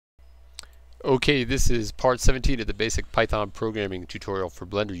Okay, this is part 17 of the basic Python programming tutorial for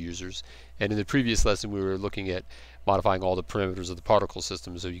Blender users. And in the previous lesson we were looking at modifying all the parameters of the particle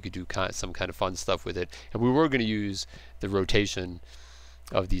system so you could do some kind of fun stuff with it. And we were going to use the rotation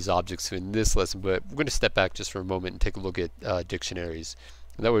of these objects in this lesson, but we're going to step back just for a moment and take a look at dictionaries.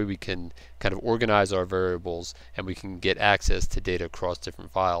 And that way we can kind of organize our variables and we can get access to data across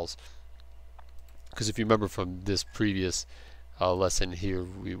different files. Because if you remember from this previous lesson here,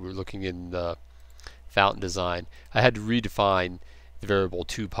 we were looking in the fountain design. I had to redefine the variable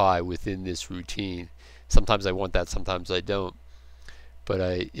 2pi within this routine. Sometimes I want that, sometimes I don't. But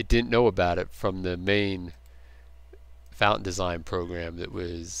it didn't know about it from the main fountain design program that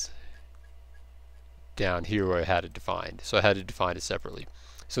was down here where I had it defined. So I had to define it separately.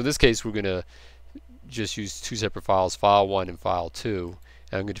 So in this case we're going to just use two separate files, file 1 and file 2.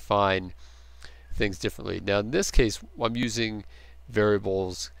 And I'm going to define things differently. Now in this case I'm using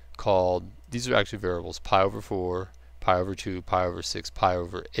variables called, these are actually variables, pi over 4, pi over 2, pi over 6, pi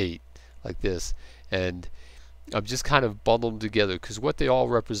over 8, like this. And I've just kind of bundled them together because what they all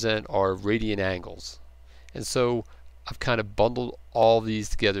represent are radian angles. And so I've kind of bundled all these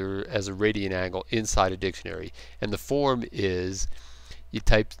together as a radian angle inside a dictionary. And the form is, you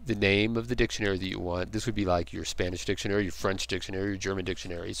type the name of the dictionary that you want. This would be like your Spanish dictionary, your French dictionary, your German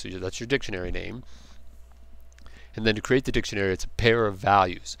dictionary. So that's your dictionary name. And then to create the dictionary, it's a pair of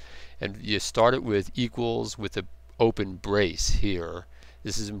values. And you start it with equals with an open brace here.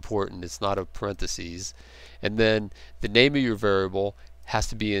 This is important. It's not a parentheses. And then the name of your variable has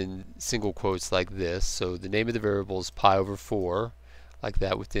to be in single quotes like this. So the name of the variable is pi over 4, like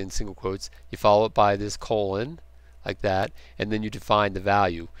that, within single quotes. You follow it by this colon, like that, and then you define the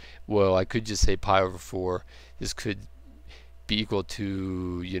value. Well, I could just say pi over 4. This could be equal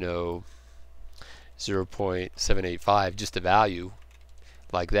to, 0.785, just a value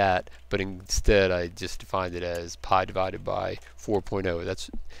like that, but instead I just defined it as pi divided by 4.0.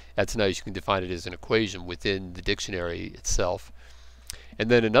 That's nice. You can define it as an equation within the dictionary itself.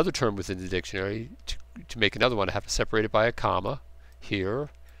 And then another term within the dictionary, to make another one, I have to separate it by a comma here.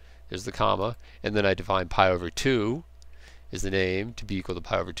 There's the comma, and then I define pi over 2 is the name to be equal to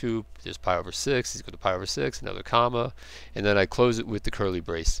pi over 2. There's pi over 6 is equal to pi over 6, another comma, and then I close it with the curly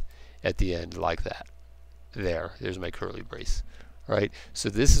brace at the end like that. There's my curly brace. All right, so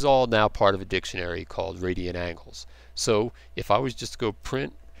this is all now part of a dictionary called radian angles. So if I was just to go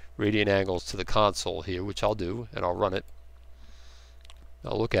print radian angles to the console here, which I'll do, and I'll run it,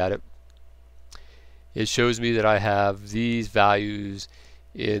 I'll look at it, it shows me that I have these values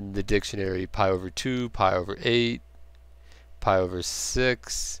in the dictionary: pi over 2, pi over 8, pi over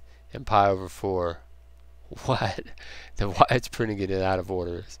 6, and pi over 4. What? Then why it's printing it out of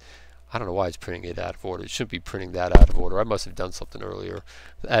order? I don't know why it's printing it out of order. It shouldn't be printing that out of order. I must have done something earlier.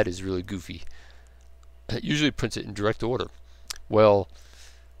 That is really goofy. It usually prints it in direct order. Well,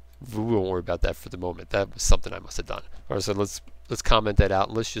 we won't worry about that for the moment. That was something I must have done. All right, so let's comment that out,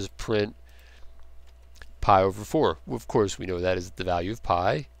 and let's just print pi over 4. Well, of course, we know that is the value of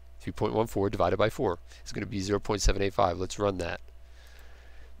pi. 3.14 divided by 4 is going to be 0.785. Let's run that.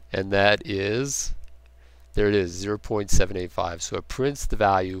 And that is, there it is, 0.785. So it prints the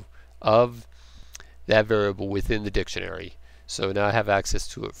value of that variable within the dictionary. So now I have access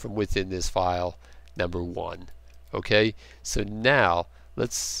to it from within this file number 1. Okay, so now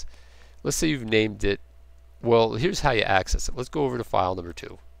let's say you've named it. Well, here's how you access it. Let's go over to file number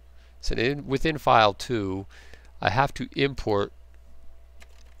 2. So within file 2, I have to import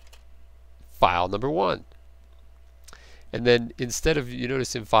file number 1. And then instead of, you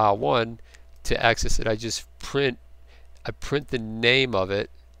notice in file 1, to access it, I print the name of it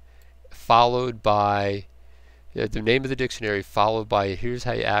followed by the name of the dictionary followed by, here's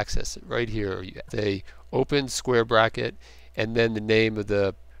how you access it, right here. They open square bracket and then the name of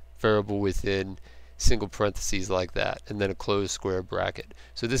the variable within single parentheses like that, and then a closed square bracket.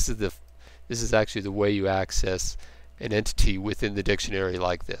 So this is actually the way you access an entity within the dictionary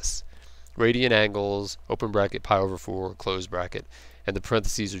like this. Radian angles, open bracket, pi over 4, closed bracket, and the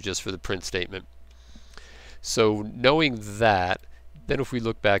parentheses are just for the print statement. So knowing that, then if we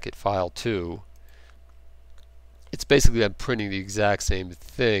look back at file 2, it's basically I'm printing the exact same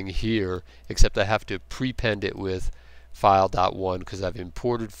thing here, except I have to prepend it with file.1 because I've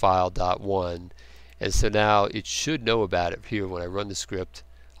imported file.1, and so now it should know about it here when I run the script.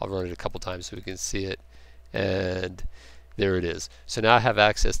 I'll run it a couple times so we can see it, and there it is. So now I have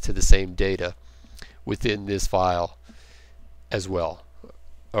access to the same data within this file as well.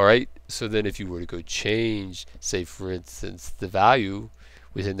 Alright, so then if you were to go change, say for instance, the value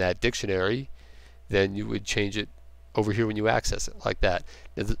within that dictionary, then you would change it over here when you access it, like that.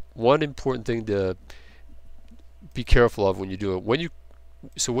 Now, one important thing to be careful of when you do it, when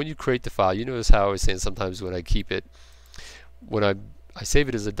you create the file, you notice how I was saying sometimes when I keep it, when I save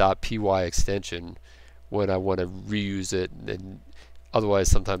it as a .py extension when I want to reuse it, and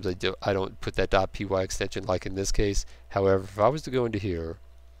otherwise sometimes I don't put that .py extension, like in this case. However, if I was to go into here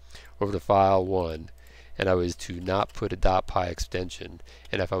over to file 1 and I was to not put a .py extension,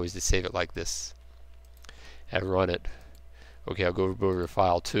 and if I was to save it like this and run it, okay, I'll go over to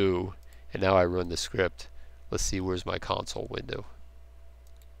file 2 and now I run the script. Let's see, where's my console window?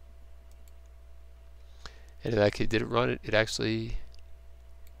 And in that case, did it run it? It actually,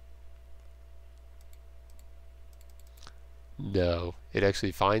 no, it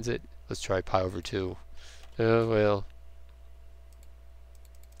actually finds it. Let's try pi over 2. Oh well.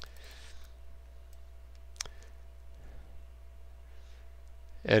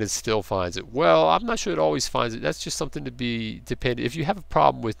 And it still finds it. Well, I'm not sure it always finds it. That's just something to be dependent. If you have a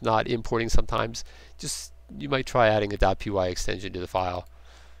problem with not importing sometimes, just you might try adding a .py extension to the file.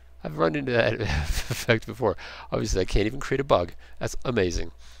 I've run into that effect before. Obviously, I can't even create a bug. That's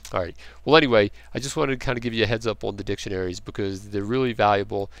amazing. All right. Well, anyway, I just wanted to kind of give you a heads up on the dictionaries because they're really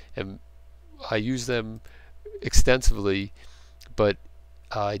valuable, and I use them extensively, but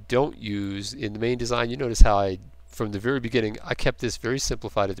I don't use in the main design. You notice how from the very beginning, I kept this very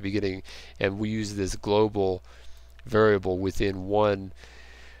simplified at the beginning, and we use this global variable within one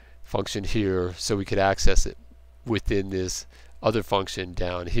function here so we could access it within this other function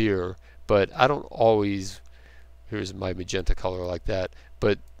down here. But I don't always, here's my magenta color like that,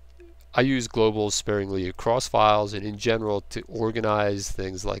 but I use globals sparingly across files and in general to organize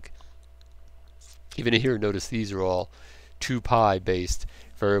things. Like even here, notice these are all 2pi based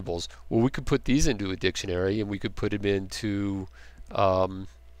variables. Well, we could put these into a dictionary, and we could put them into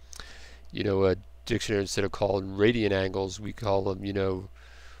you know, a dictionary. Instead of calling radian angles, we call them, you know,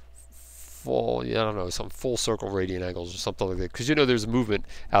 full, I don't know, some full circle radian angles or something like that. Because you know, there's a movement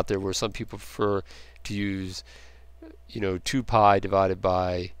out there where some people prefer to use, you know, 2pi divided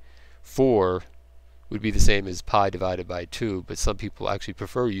by 4 would be the same as pi divided by 2, but some people actually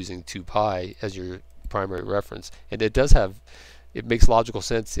prefer using 2pi as your primary reference, and it does have, it makes logical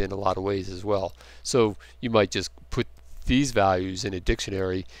sense in a lot of ways as well. So you might just put these values in a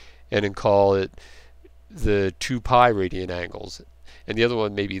dictionary and then call it the 2pi radian angles, and the other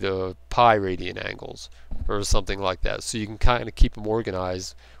one maybe the pi radian angles or something like that. So you can kind of keep them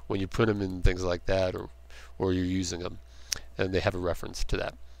organized when you put them in things like that, or you're using them, and they have a reference to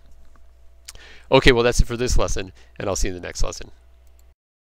that. Okay, well that's it for this lesson, and I'll see you in the next lesson.